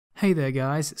Hey there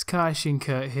guys, it's Kaioshin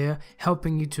Curt here,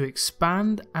 helping you to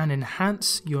expand and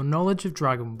enhance your knowledge of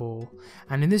Dragon Ball.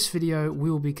 And in this video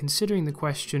we will be considering the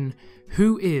question,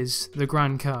 who is the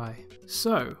Grand Kai?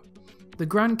 So, the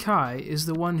Grand Kai is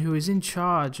the one who is in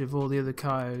charge of all the other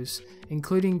Kaios,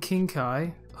 including King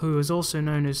Kai, who is also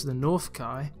known as the North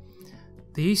Kai,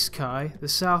 the East Kai, the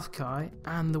South Kai,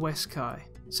 and the West Kai.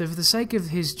 So for the sake of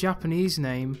his Japanese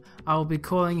name, I will be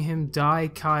calling him Dai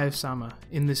Kaiosama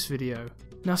in this video.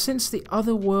 Now, since the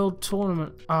Other World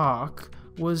Tournament arc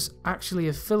was actually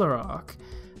a filler arc,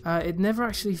 it never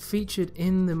actually featured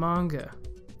in the manga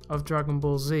of Dragon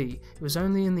Ball Z. It was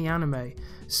only in the anime.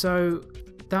 So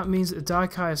that means that Dai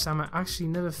Kaiosama actually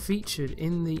never featured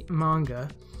in the manga,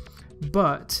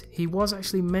 but he was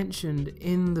actually mentioned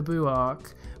in the Buu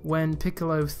arc when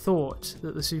Piccolo thought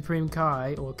that the Supreme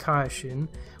Kai, or Kaioshin,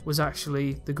 was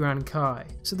actually the Grand Kai.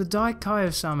 So the Dai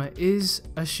Kaiosama is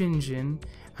a Shinjin,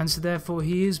 and so therefore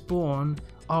he is born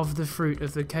of the fruit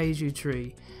of the Keiju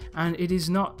tree. And it is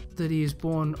not that he is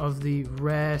born of the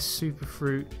rare super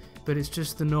fruit, but it's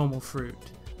just the normal fruit.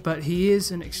 But he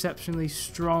is an exceptionally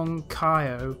strong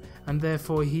Kaio, and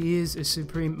therefore he is a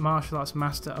supreme martial arts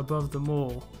master above them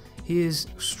all. He is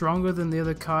stronger than the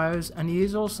other Kaios, and he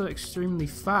is also extremely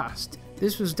fast.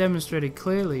 This was demonstrated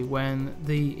clearly when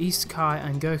the East Kai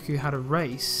and Goku had a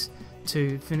race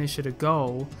to finish at a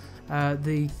goal.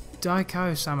 The Dai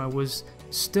Kaiosama was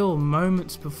still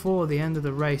moments before the end of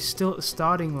the race, still at the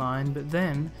starting line, but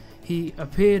then he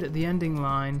appeared at the ending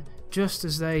line just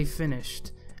as they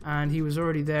finished, and he was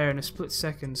already there in a split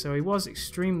second, so he was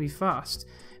extremely fast.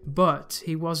 But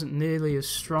he wasn't nearly as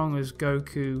strong as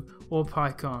Goku or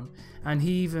Pikkon, and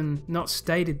he even not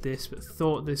stated this but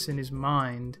thought this in his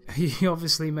mind. He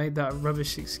obviously made that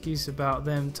rubbish excuse about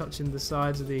them touching the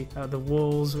sides of the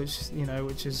walls,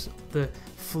 which is the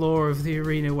floor of the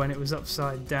arena when it was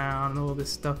upside down and all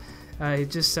this stuff,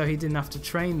 just so he didn't have to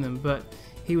train them. But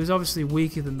he was obviously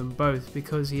weaker than them both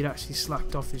because he'd actually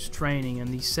slacked off his training,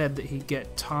 and he said that he'd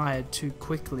get tired too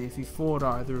quickly if he fought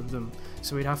either of them,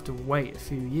 so he'd have to wait a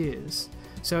few years.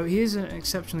 So he is an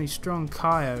exceptionally strong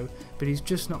Kaio, but he's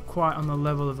just not quite on the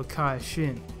level of a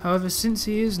Kaioshin. However, since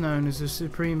he is known as a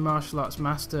supreme martial arts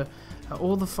master,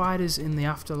 all the fighters in the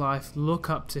afterlife look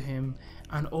up to him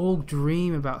and all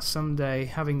dream about someday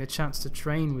having the chance to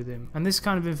train with him. And this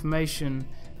kind of information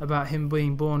about him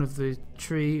being born of the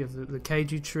tree, of the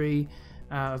Keiju tree,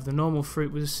 of the normal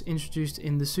fruit, was introduced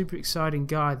in the super exciting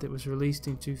guide that was released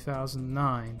in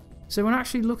 2009. So when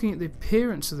actually looking at the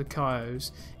appearance of the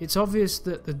Kaios, it's obvious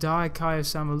that the Dai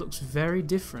Kaiosama looks very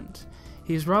different.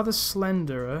 He is rather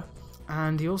slenderer,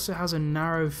 and he also has a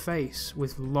narrow face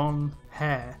with long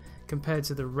hair compared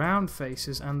to the round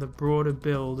faces and the broader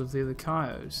build of the other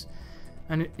Kaios.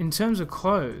 And in terms of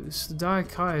clothes, the Dai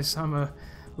Kaiosama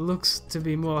looks to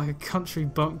be more like a country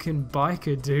bumpkin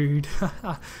biker dude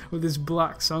with his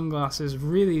black sunglasses,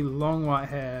 really long white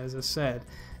hair, as I said,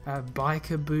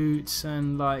 biker boots,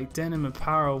 and like denim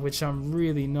apparel, which I'm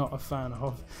really not a fan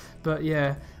of. But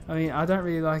yeah, I mean, I don't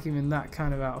really like him in that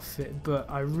kind of outfit, but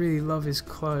I really love his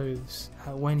clothes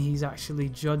when he's actually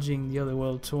judging the Other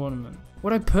World Tournament.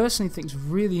 What I personally think is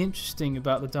really interesting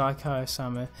about the Dai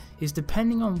Kaiosama is,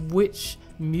 depending on which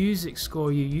music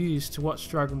score you use to watch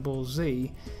Dragon Ball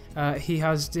Z, he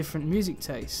has different music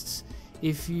tastes.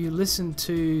 If you listen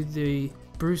to the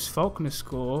Bruce Faulkner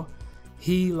score,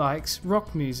 he likes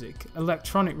rock music,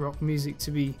 electronic rock music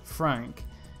to be frank.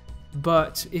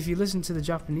 But if you listen to the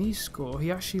Japanese score,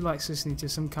 he actually likes listening to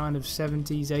some kind of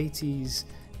 70s, 80s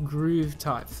groove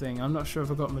type thing. I'm not sure if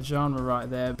I got my genre right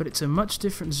there, but it's a much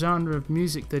different genre of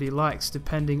music that he likes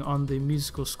depending on the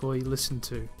musical score you listen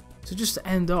to. So just to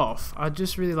end off, I'd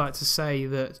just really like to say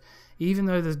that even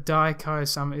though the Dai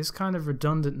Kaiosama is kind of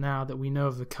redundant now that we know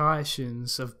of the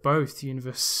Kaioshins of both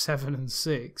Universe 7 and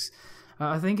 6,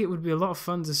 I think it would be a lot of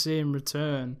fun to see him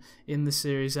return in the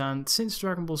series, and since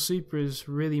Dragon Ball Super is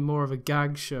really more of a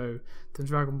gag show than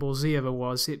Dragon Ball Z ever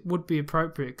was, it would be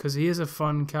appropriate because he is a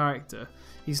fun character.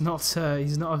 He's not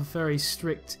a very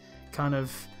strict kind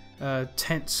of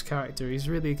tense character. He's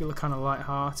really kind of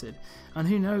light-hearted, and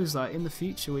who knows, like in the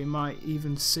future we might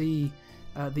even see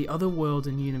the other world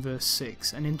in Universe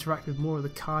 6 and interact with more of the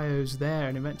Kaios there,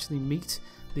 and eventually meet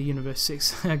the Universe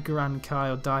 6 Grand Kai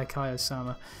or Dai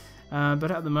Kaiosama.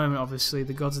 But at the moment, obviously,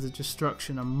 the Gods of the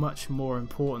Destruction are much more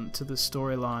important to the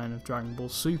storyline of Dragon Ball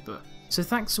Super. So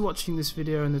thanks for watching this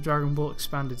video in the Dragon Ball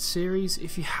Expanded series.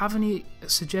 If you have any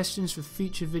suggestions for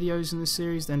future videos in the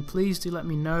series, then please do let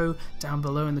me know down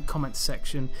below in the comments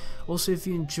section. Also, if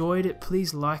you enjoyed it,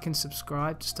 please like and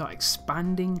subscribe to start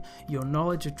expanding your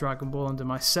knowledge of Dragon Ball under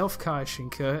myself,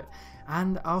 Kaioshin Curt,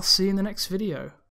 and I'll see you in the next video.